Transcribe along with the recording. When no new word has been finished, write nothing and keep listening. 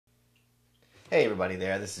Hey everybody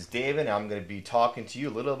there, this is David, and I'm going to be talking to you a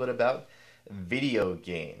little bit about video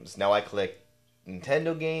games. Now I collect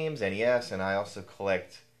Nintendo games, NES, and I also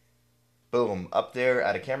collect, boom, up there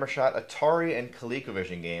at a camera shot, Atari and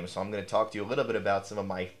Colecovision games. So I'm going to talk to you a little bit about some of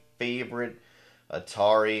my favorite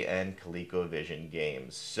Atari and Colecovision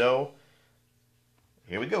games. So,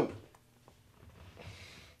 here we go.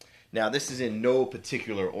 Now this is in no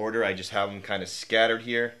particular order, I just have them kind of scattered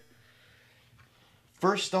here.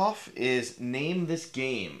 First off is Name This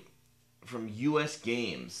Game from US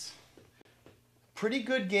Games. Pretty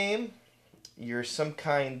good game. You're some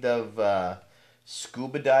kind of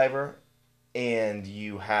scuba diver and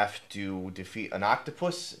you have to defeat an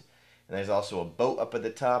octopus. And there's also a boat up at the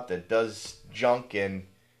top that does junk. And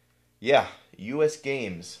yeah, US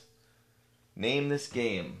Games. Name This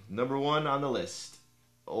Game. Number one on the list.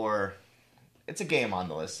 Or it's a game on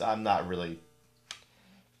the list. I'm not really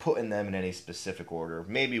putting them in any specific order.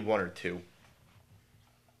 Maybe one or two.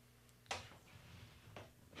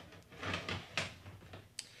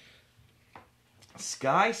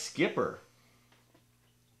 Sky Skipper.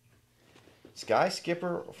 Sky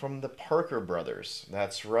Skipper from the Parker Brothers.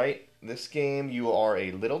 That's right. This game, you are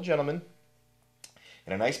a little gentleman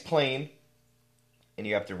in a nice plane, and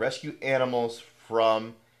you have to rescue animals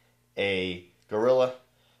from a gorilla.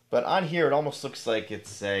 But on here, it almost looks like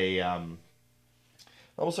it's a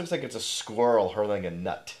squirrel hurling a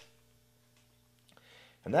nut.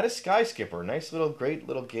 And that is Sky Skipper. Nice little, great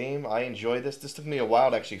little game. I enjoy this. This took me a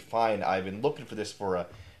while to actually find. I've been looking for this for a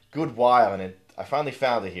good while, and I finally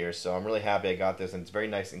found it here. So I'm really happy I got this, and it's very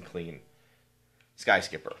nice and clean. Sky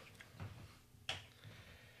Skipper.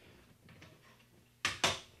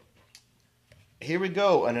 Here we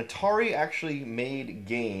go. An Atari actually made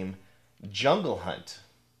game, Jungle Hunt.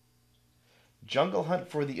 Jungle Hunt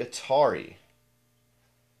for the Atari.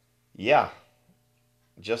 Yeah,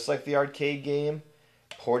 just like the arcade game,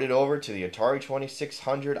 ported over to the Atari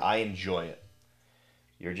 2600, I enjoy it.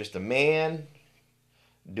 You're just a man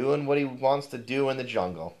doing what he wants to do in the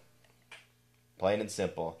jungle. Plain and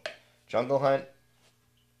simple. Jungle Hunt,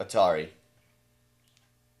 Atari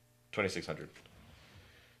 2600.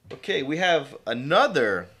 Okay, we have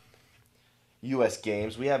another US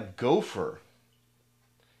games. We have Gopher.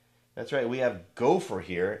 That's right, we have Gopher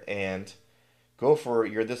here, and Gopher,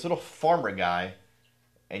 you're this little farmer guy,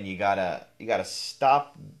 and you gotta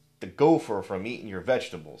stop the gopher from eating your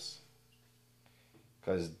vegetables,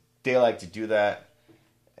 because they like to do that,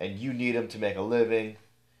 and you need them to make a living,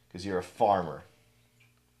 because you're a farmer.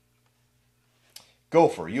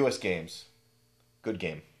 Gopher, US Games, good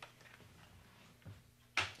game.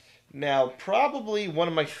 Now, probably one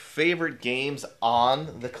of my favorite games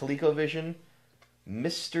on the ColecoVision,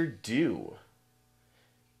 Mr. Do.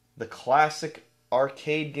 The classic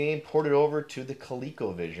arcade game ported over to the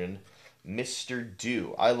ColecoVision, Mr.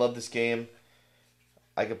 Do. I love this game.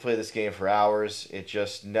 I could play this game for hours. It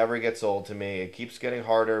just never gets old to me. It keeps getting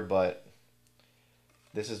harder, but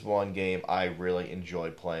this is one game I really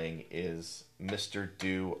enjoy playing, is Mr.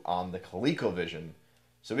 Do on the ColecoVision.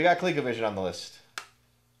 So we got ColecoVision on the list.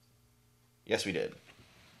 Yes, we did.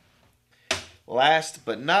 Last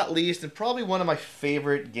but not least, and probably one of my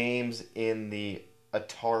favorite games in the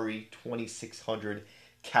Atari 2600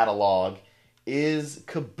 catalog, is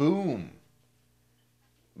Kaboom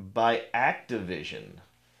by Activision.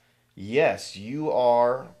 Yes, you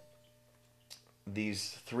are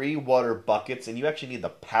these three water buckets, and you actually need the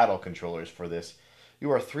paddle controllers for this. You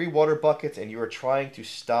are three water buckets, and you are trying to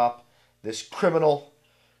stop this criminal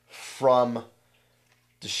from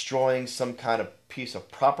destroying some kind of piece of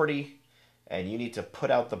property, and you need to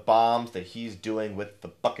put out the bombs that he's doing with the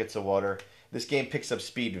buckets of water. This game picks up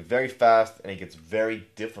speed very fast, and it gets very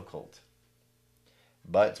difficult.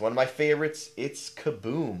 But it's one of my favorites. It's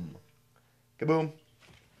Kaboom. Kaboom.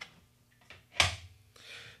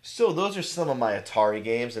 So those are some of my Atari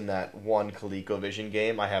games in that one ColecoVision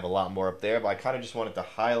game. I have a lot more up there, but I kind of just wanted to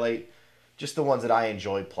highlight just the ones that I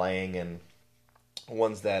enjoy playing and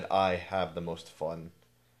ones that I have the most fun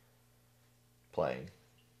playing.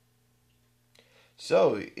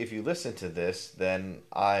 So, if you listen to this, then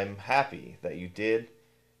I'm happy that you did,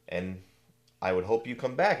 and I would hope you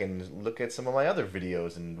come back and look at some of my other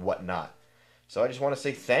videos and whatnot. So I just want to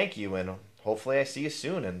say thank you, and hopefully I see you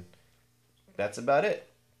soon, and that's about it.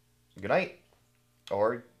 Good night,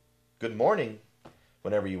 or good morning,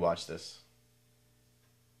 whenever you watch this.